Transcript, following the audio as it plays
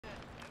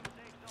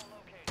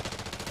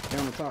They're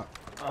on the top.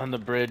 On the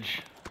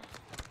bridge.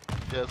 Yeah,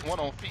 there's one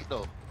on feet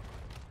though.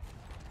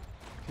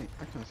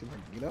 I can't see if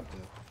I can get up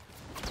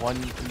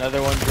there.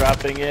 Another one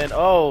dropping in.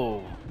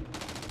 Oh.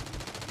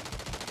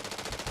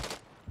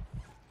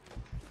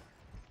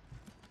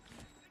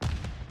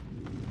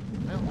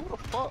 Man, who the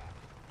fuck?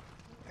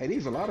 Hey,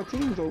 these a lot of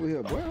teams over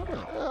here, boy. Hold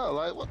up. Yeah,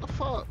 like what the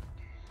fuck?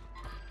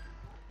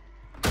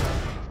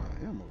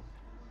 Find ammo.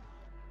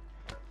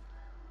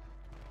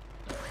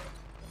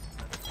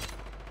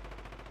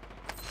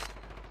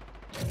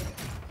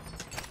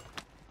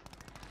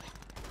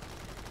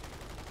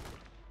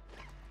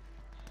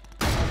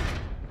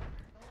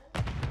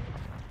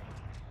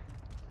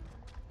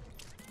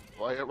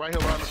 Right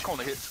here around this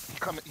corner. He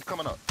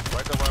coming up.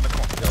 Right there around the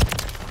corner. Yeah.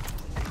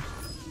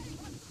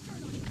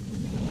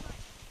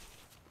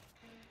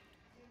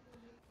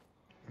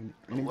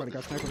 Anybody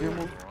got sniper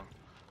ammo?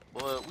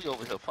 Boy, we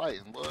over here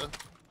fighting, boy.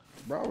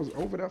 Bro, I was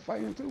over there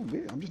fighting too,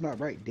 man. I'm just not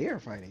right there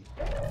fighting.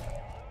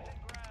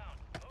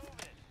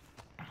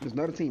 There's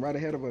another team right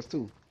ahead of us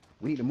too.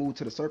 We need to move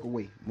to the circle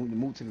way.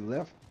 Move to the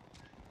left.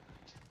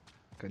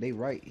 Cause they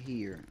right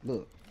here.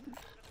 Look.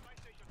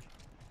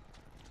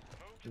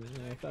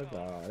 Man, fuck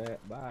all that.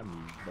 Buy me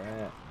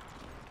back.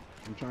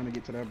 I'm trying to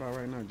get to that bar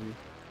right now, G. I'm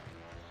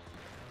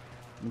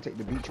gonna take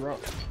the beach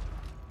route. Contract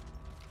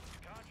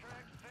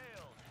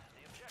failed.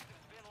 The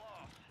objective's been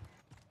lost.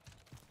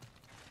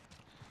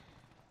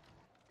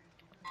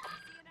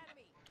 See an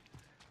enemy.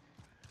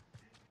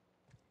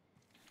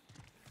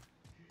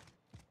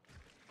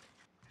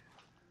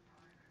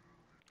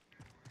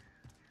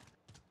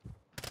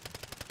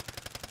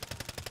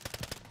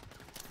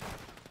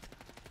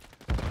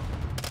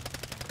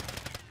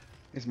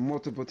 It's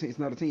multiple teams. It's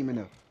not a team in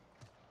there.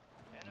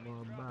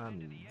 More buy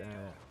me back.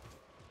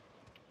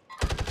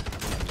 I'm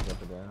gonna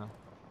drop it down.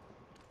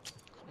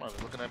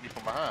 Somebody's looking at me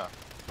from behind.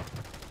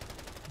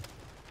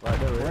 Right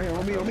there, Right here,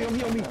 on me.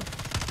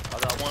 I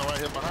got one right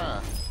here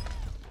behind.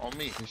 On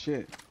me. Good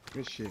shit.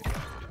 Good shit.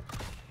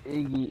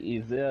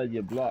 Iggy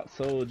Azalea blocked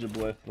Soldier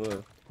Boy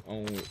for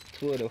on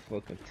Twitter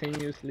for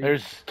continuously.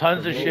 There's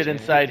tons of shit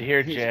inside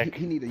here, Jack.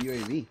 He need a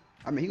UAV.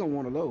 I mean, he gonna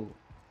want to load.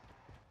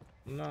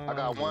 No, I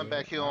got one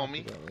back here on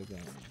me.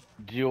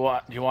 Do you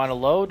want to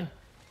load?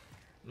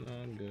 No,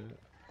 I'm good.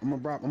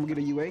 I'm gonna get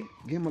a UA.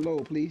 Give him a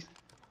load, please.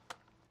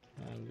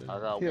 I'm good. I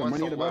got Here, one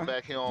money at the somewhere buy.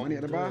 back here on Money me.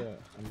 at the buy. Yeah,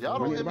 I'm Y'all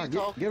good. don't hear me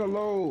talk. Get a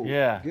load.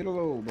 Yeah. Get a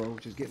load, bro.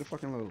 Just get the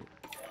fucking load.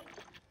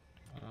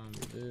 I'm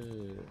good.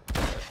 You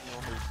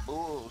on this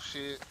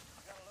bullshit.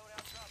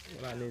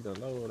 What I need to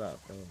load out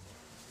for?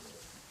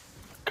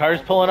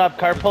 Car's pulling up.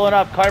 Car pulling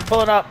up. Car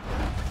pulling up. I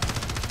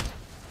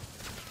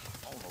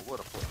don't know what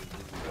the fuck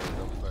this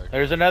nigga was back.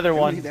 There's another You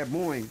need one. to hit that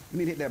Boeing. You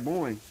need to hit that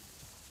Boeing.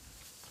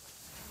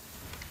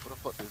 What the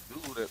fuck this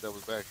dude that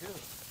was back here?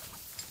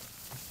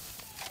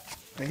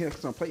 Hey, here's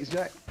some plates,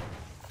 Jack.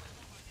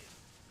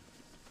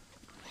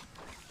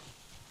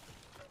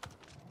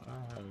 I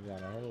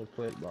got a whole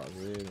plate box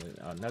really,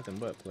 nothing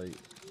but plate.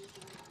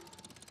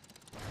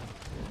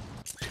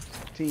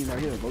 Team right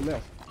here. Go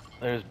left.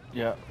 There's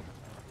yeah.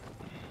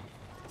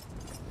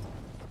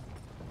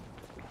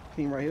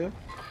 Team right here.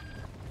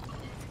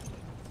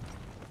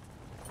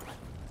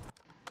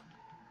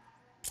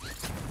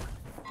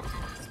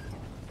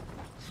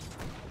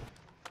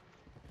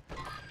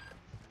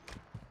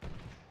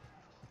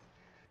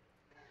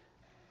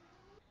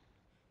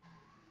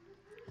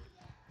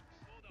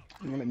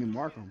 You gonna let me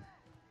mark them?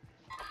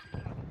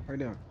 Right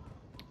there.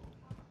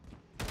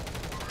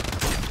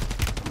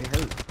 They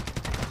hurt.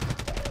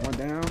 One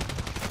down.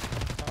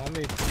 On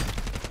me.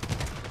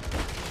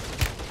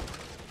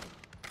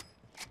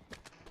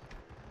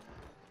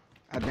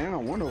 I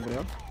down one over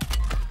there.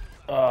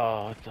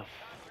 Oh, what the f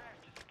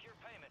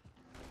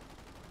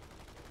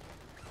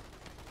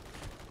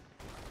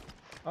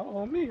Oh,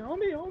 on me.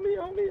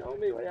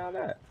 Where y'all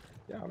at?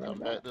 Y'all I'm run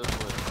back back. this way.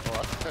 Oh,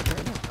 I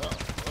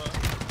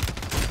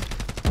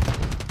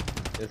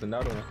There's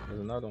another one.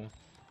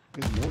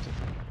 There's multiple.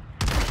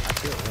 I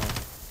killed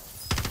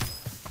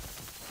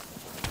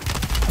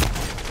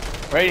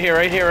one. Right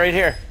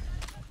here.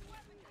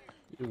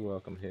 You're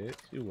welcome,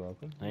 Hicks. You're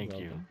welcome. Thank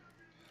you.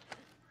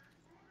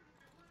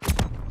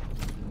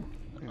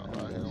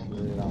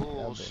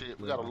 Bullshit.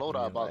 We got a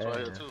loadout box right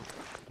here too.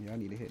 Yeah, I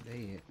need to hit that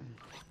head.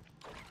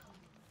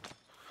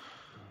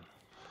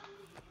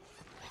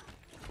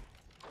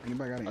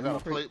 Anybody got any I ammo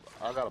got a crate? plate.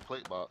 I got a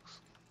plate box.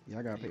 Yeah,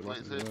 I got a plate box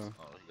Plates as hits? well.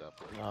 Oh, he got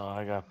plates. Oh,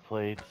 I got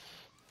plates.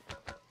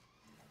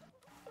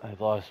 I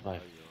lost my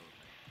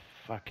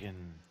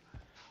fucking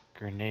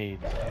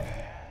grenades.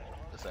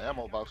 It's an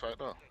ammo box right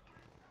there.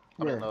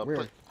 Where?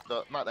 Where?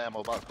 Not the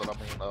ammo box, but I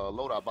mean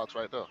loadout box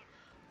right there.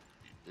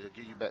 It'll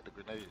give you back the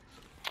grenades.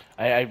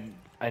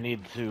 I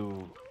need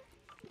to.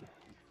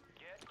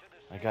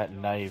 I got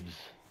knives.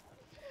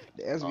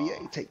 The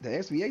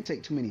SVA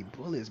take too many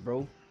bullets,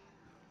 bro.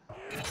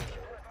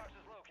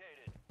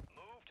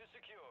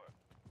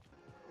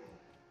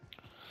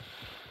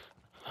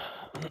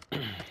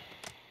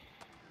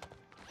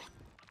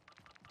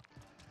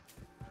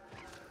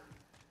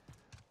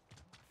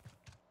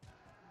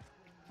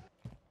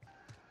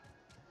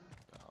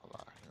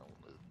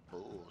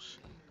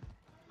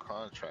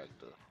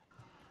 contractor.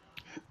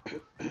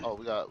 Oh,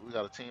 we got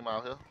a team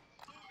out here.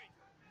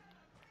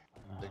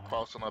 They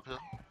crossing up here.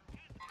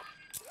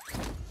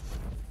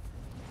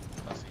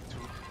 I see two.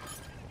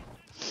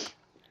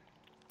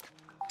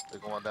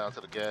 They're going down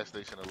to the gas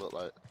station. It look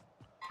like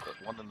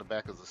one in the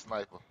back is a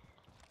sniper.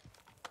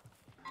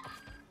 How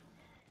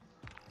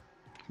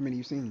many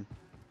you seen?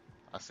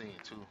 I seen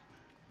two.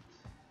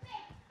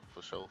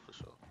 For sure, for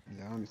sure.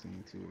 Yeah, I only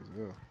seen 2 as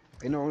well.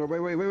 Hey, no,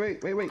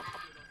 wait.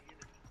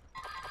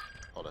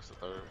 Oh, that's the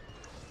third.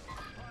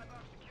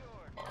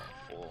 Oh,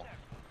 4.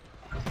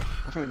 I'm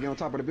finna get on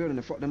top of the building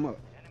and fuck them up.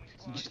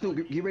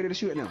 Snoop, get ready to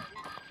shoot at them.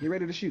 Get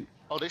ready to shoot.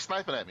 Oh, they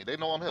sniping at me. They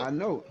know I'm here. I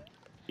know.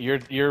 You're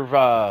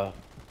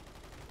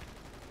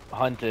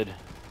hunted.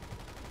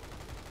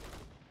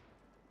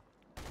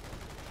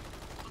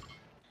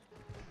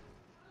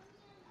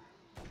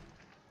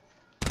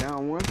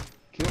 Down one.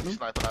 Killed them.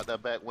 Sniping out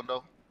that back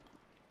window.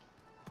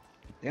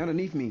 They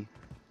underneath me.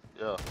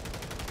 Yeah.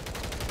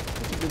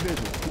 Keep the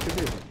vision. Keep the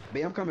vision.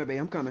 Babe, I'm coming, babe.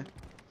 I'm coming.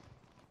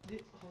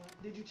 Did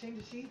you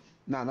change the sheets?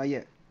 Nah, not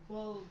yet.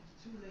 Well,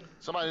 too late.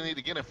 Somebody need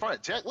to get in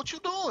front. Jack, what you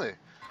doing?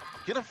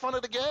 Get in front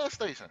of the gas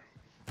station.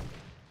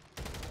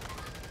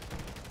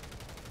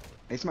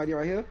 Hey, somebody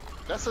right here?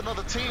 That's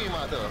another team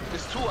out there.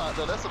 It's 2 out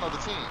there. That's another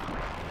team.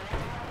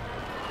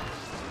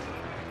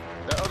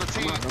 That other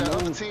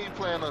team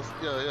playing us.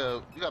 Yeah.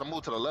 You gotta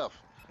move to the left.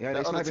 Yeah, they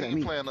That other sniping at team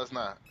me. playing us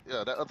now.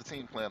 Yeah, that other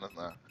team playing us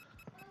now.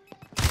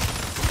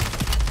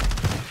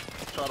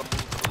 Try to move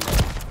to the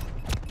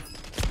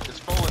left. It's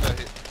 4 in that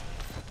hit.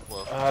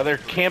 Well, They're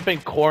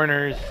camping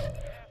corners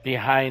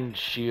behind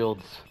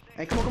shields.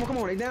 Hey, come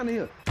on. They down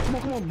here. Come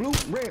on. Blue,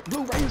 red,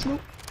 blue, right here,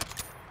 Snoop.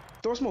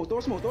 Throw smoke.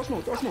 Come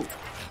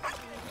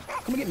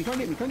get me.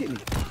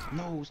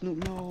 No,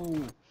 Snoop, no.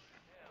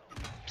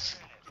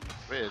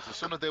 Rez, as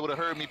soon as they would have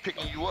heard me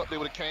picking you up, they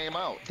would have came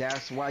out.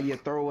 That's why you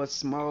throw a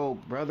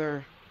smoke,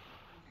 brother.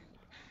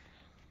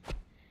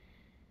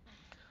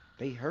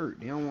 They hurt.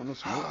 They don't want no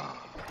smoke.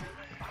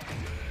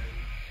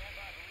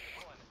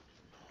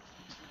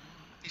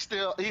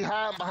 He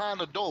hiding behind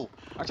the door.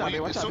 Watch out,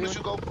 As soon as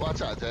you go,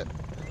 watch out, Jack.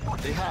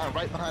 They hiding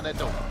right behind that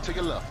door. To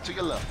your left.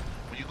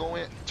 When you go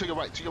in, to your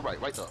right,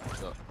 right there.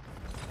 Yep.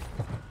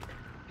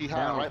 He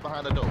hiding right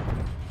behind the door.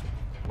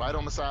 Right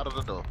on the side of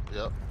the door.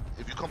 Yep.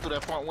 If you come through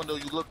that front window,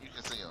 you look, you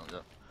can see him.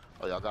 Yep.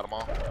 Oh, y'all got him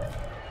on?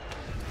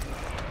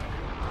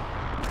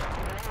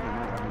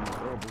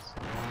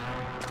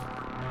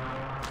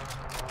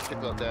 Pick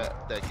up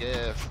that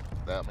gas.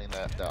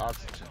 That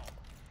oxygen.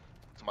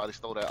 Somebody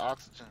stole that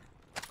oxygen.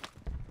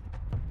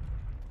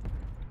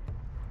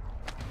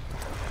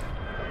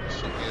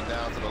 Shit getting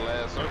down to the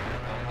last circle.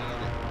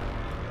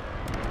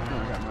 I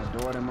got my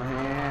daughter in my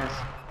hands.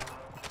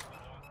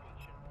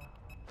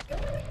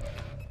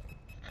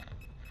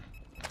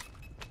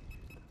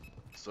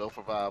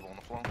 Self-revive on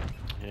the phone.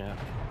 Yeah.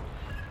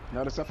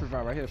 Another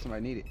self-revive right here if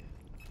somebody need it.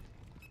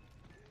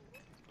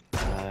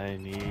 I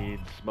need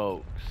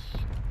smokes.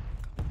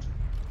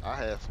 I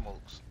have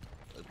smokes.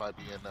 It might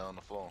be in there on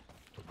the phone,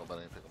 but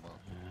nobody ain't pick them up.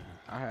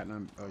 I had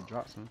them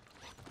drop some.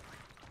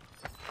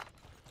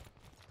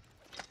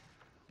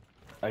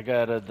 I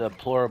got a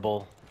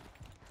deplorable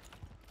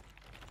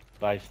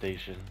buy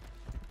station.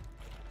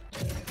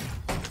 Oh,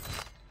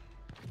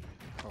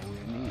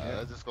 we need that.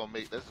 That's just gonna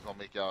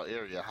make y'all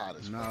area hot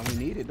as Nah, fuck. we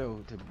need it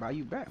though to buy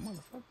you back,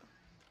 motherfucker.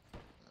 Yeah,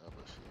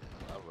 but shit,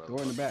 I'd rather Go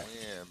in the back.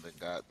 win than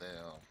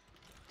goddamn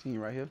Team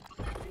right here.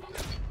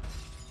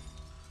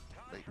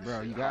 make Bro,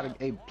 shit you gotta hot.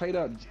 hey plate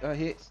up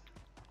hits.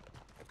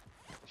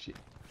 Shit.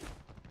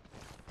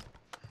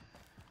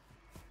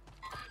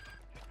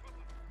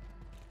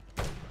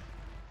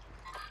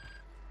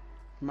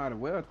 Might as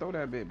well throw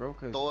that bit, bro,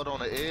 cause Throw it on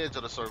the edge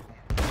of the circle.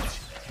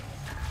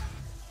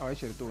 oh, they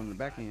should have threw it in the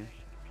back end.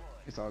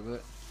 It's all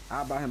good.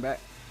 I'll buy him back.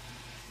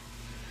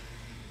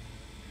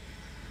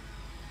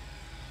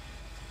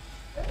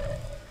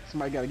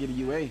 Somebody gotta get a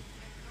UA.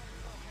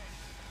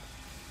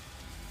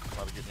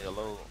 Try to get me a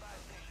load.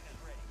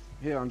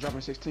 Here, I'm dropping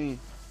 16.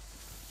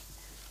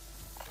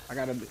 I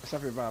got a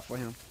self-revive for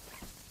him.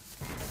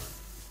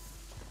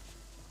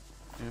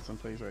 And some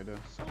place right there.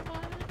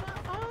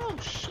 Oh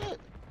shit!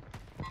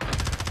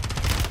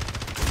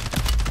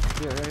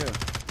 Yeah, right here.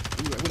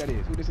 Who that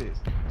is? Who this is?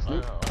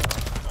 Snoop?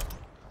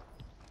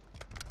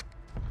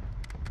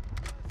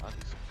 I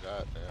need some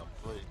goddamn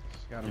plates.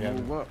 Gotta Yeah.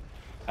 move up.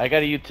 I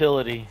got a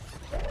utility.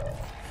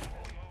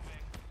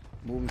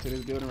 Move into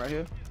this building right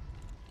here.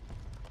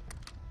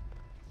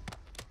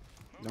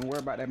 Don't worry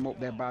about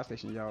that buy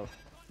station, y'all.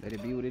 Let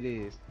it be what it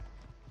is.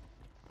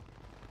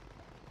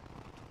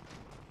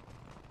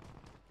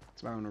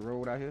 Somebody on the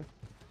road out here.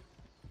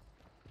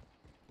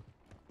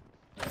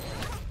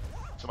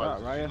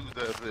 Somebody Right, just used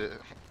that bit.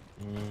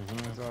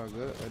 It's all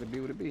good. Let it be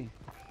what it be.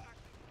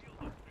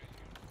 Enemy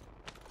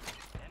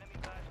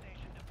buy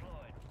station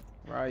deployed.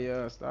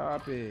 Right,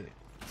 stop it.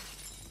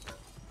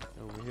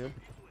 Over here.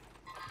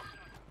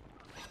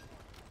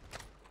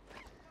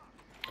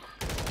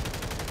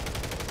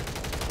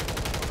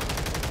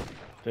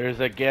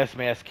 There's a gas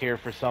mask here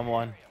for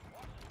someone.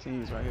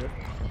 Teams right here.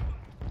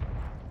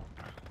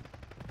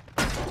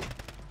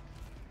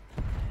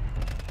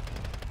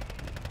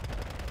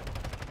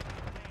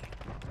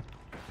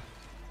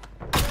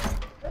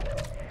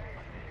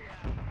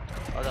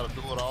 got a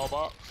do it all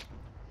box.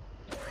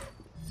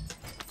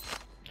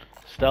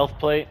 Stealth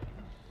plate.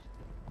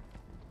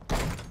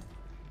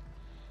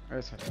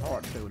 It's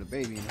hard to play with a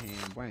baby in the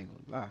hand, boy, I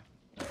ain't gonna lie.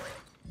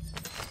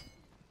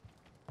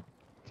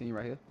 Continue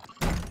right here.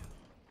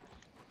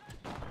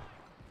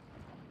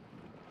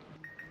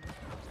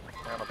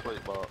 And a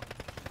plate box.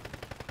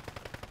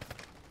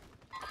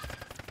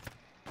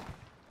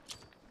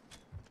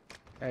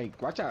 Hey,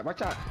 watch out,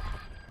 watch out.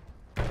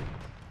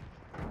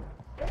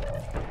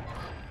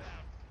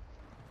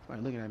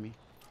 Somebody looking at me.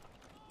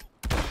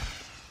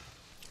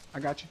 I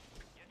got you.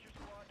 Get your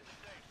squad to the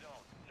safe zone.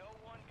 No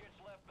one gets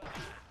left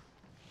behind.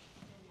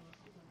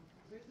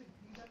 Seriously,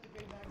 you got the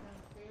gray bag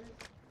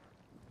downstairs?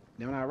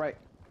 They're not right.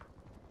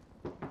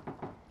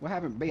 What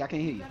happened, babe? I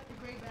can't hear You you. got the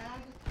gray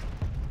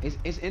bag?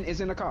 It's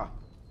in the car.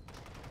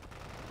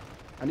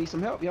 I need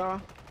some help, y'all.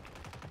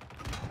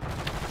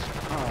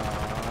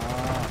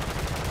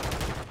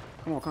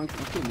 Come on, come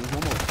kill me.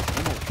 One more.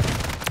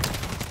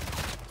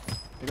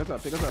 Pick us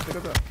up, pick us up, pick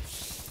us up.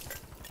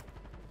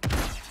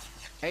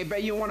 Hey,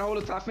 babe, you don't want to hold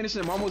us till I finish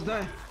him? I'm almost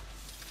done.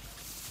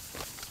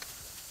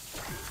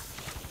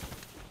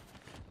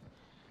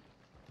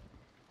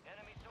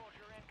 Enemy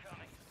soldier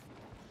incoming.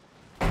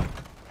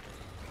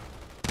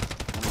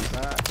 On the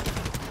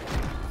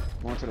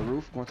side. Going to the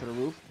roof, going to the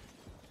roof.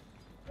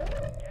 Gas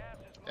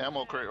is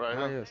Ammo crate right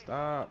Right here. here,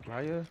 stop.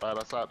 Right here. Right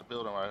outside the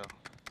building right here.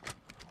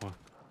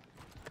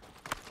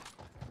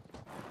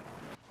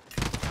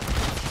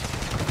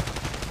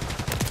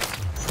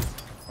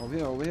 Over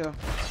here, over here.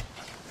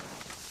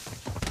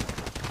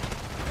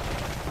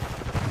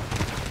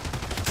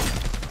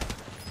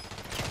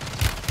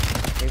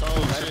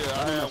 Oh shit,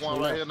 I had one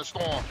right here in the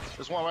storm.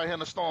 There's one right here in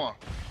the storm.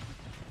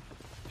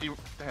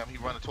 Damn, he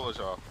running towards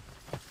y'all.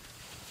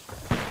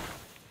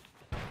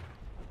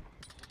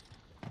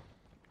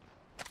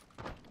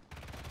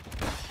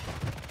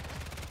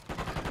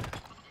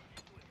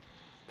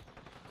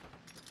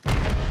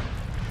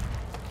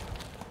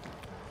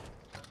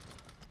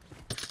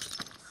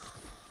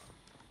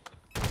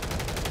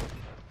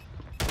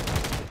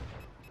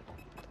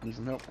 Need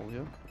some help over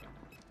here.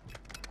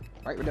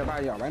 Right there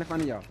by y'all, right in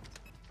front of y'all.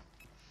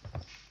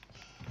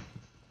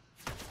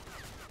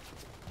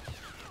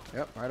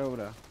 Yep, right over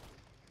there.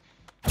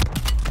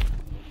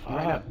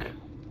 Fuck.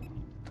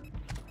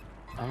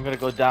 I'm gonna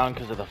go down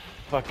because of the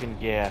fucking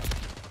gas.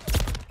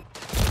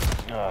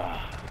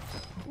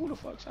 Who the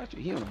fuck shot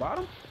you? He on the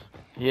bottom?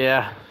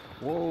 Yeah.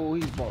 Whoa,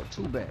 he's bought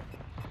two back.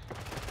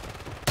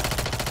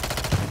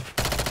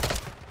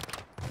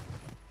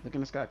 Look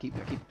in the sky. Keep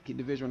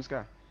the visual in the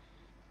sky.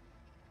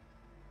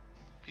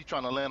 He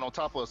trying to land on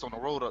top of us on the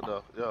road up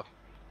there. Yeah.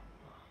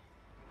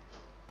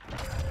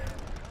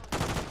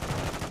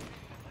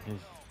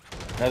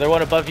 Another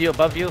one above you,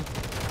 above you.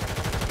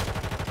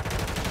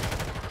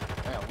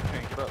 Damn, we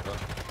can't get up there.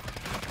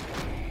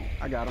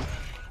 I got him.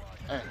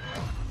 Hey,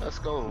 let's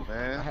go, I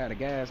man. had a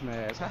gas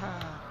mask.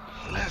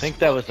 Haha. I think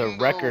that was a fucking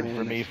go, record man.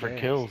 for me for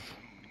kills.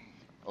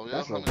 Oh yeah,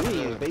 That's a let me see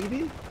win, that.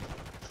 baby.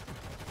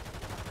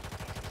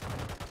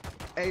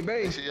 Hey,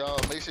 babe. Make sure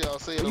y'all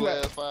say it the Where you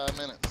at? last 5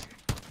 minutes.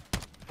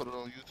 Put it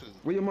on YouTube.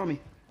 Where your mommy?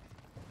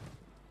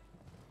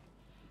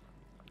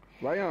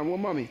 Right on. Where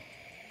mommy?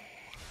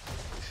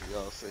 Make sure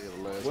y'all say it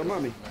the last Where 5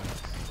 mommy?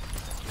 minutes.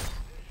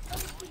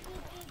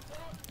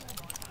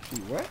 She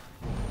what?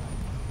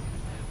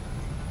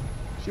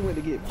 She went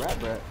to get Brat.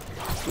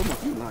 Where my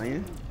you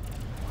lying?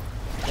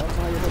 Y'all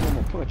find your I'm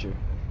gonna punch her.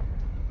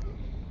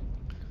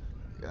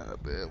 Got a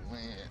bad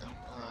win.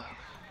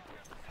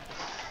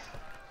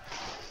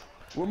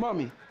 Where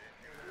mommy?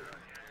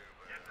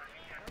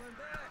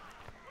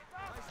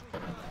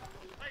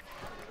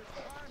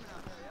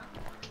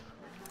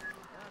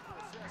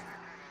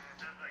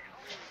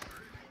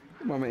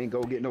 Mama ain't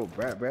go get no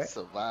Brat.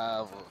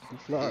 Survival. You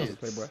fly, Hits.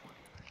 playboy.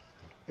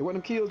 Hey, what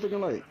them kills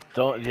looking like?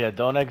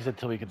 Don't exit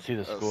till we can see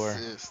the score.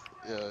 Assist.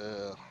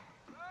 Yeah.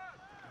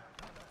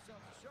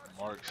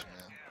 Marksman.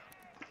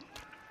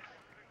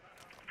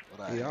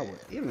 What Hey, I had? was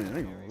even. I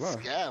ain't gonna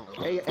lie.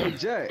 Scavenger. Hey,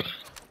 Jack.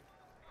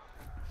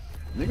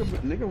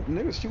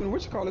 Nigga shooting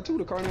what you call it too?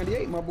 The Car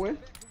 98, my boy.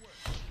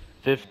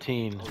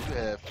 15. Oh, you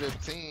had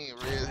 15,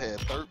 Red had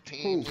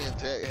 13, Who? me and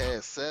Jack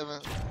had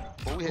 7.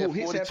 But we Who, had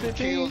hits had 42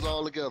 15? kills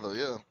all together,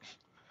 yeah.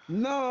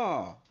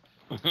 Nah.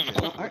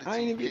 I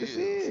ain't even get to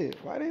see it.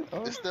 Why didn't?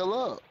 It's still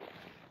up.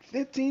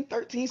 15,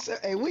 13,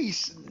 7. Hey,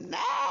 nah.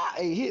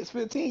 Hey, hits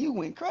 15. You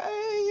went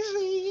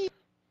crazy.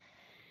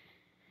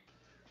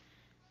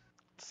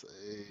 Say,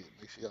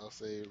 make sure y'all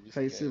say recent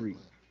Hey game Siri,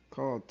 plan.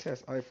 call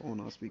test iPhone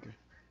on speaker.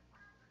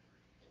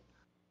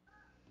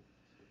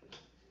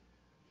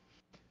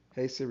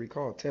 Hey Siri,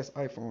 call test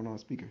iPhone on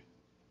speaker.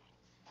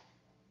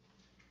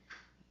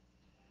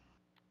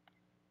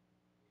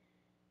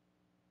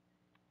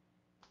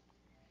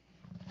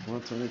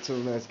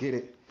 $122, let's get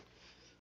it.